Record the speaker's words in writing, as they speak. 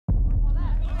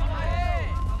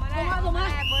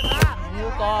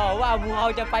Hey,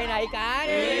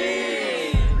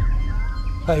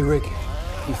 Rick.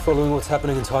 You following what's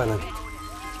happening in Thailand?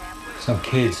 Some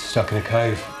kids stuck in a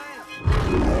cave.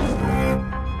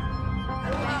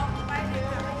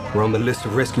 We're on the list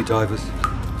of rescue divers.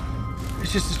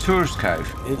 It's just a tourist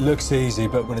cave. It looks easy,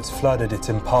 but when it's flooded, it's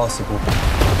impassable.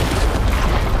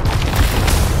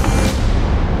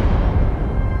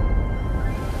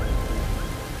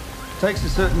 Takes a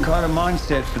certain kind of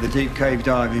mindset for the deep cave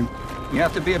diving. You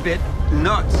have to be a bit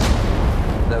nuts.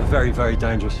 They're very, very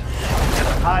dangerous.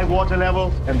 High water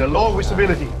level and the low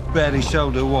visibility. Barely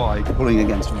shoulder wide, pulling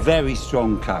against very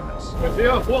strong currents.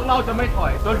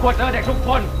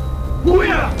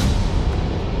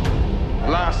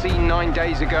 Last seen 9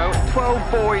 days ago,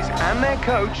 12 boys and their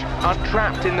coach are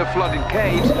trapped in the flooded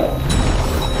caves.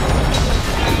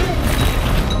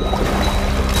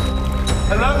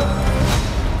 Hello?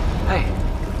 Hey,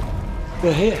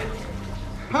 they're here.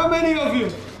 How many of you?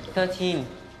 13.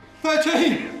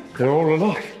 13? They're all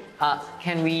alive.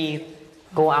 Can we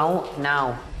go out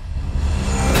now?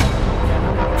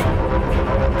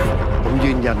 ผม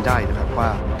ยืนยันได้นะครับว่า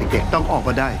เด็กๆต้องออกม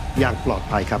าได้อย่างปลอด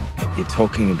ภัยครับ You're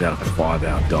talking about a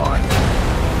 5-hour dive.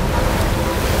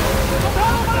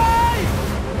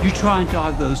 You try and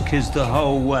dive those kids the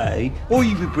whole way, all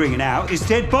you'll be bringing out is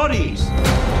dead bodies.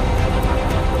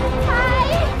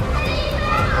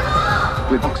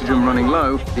 With oxygen running low,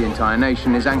 the entire nation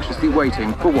is anxiously waiting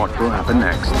for what will happen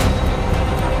next.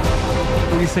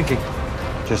 What are you thinking?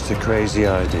 Just a crazy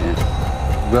idea.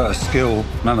 You've got a skill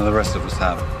none of the rest of us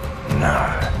have. No.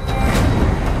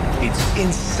 It's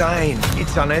insane.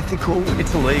 It's unethical.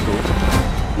 It's illegal.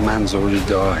 Man's already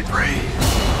died. Breathe.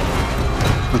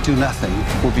 We do nothing,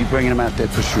 we'll be bringing him out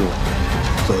dead for sure.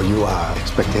 So you are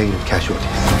expecting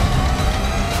casualties?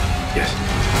 Yes.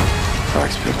 I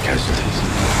expect casualties.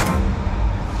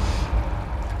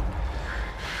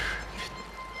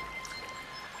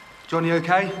 Johnny,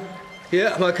 okay?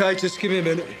 Yeah, I'm okay. Just give me a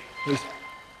minute, please.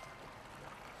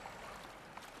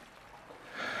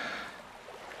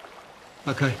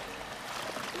 Okay.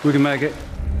 We can make it.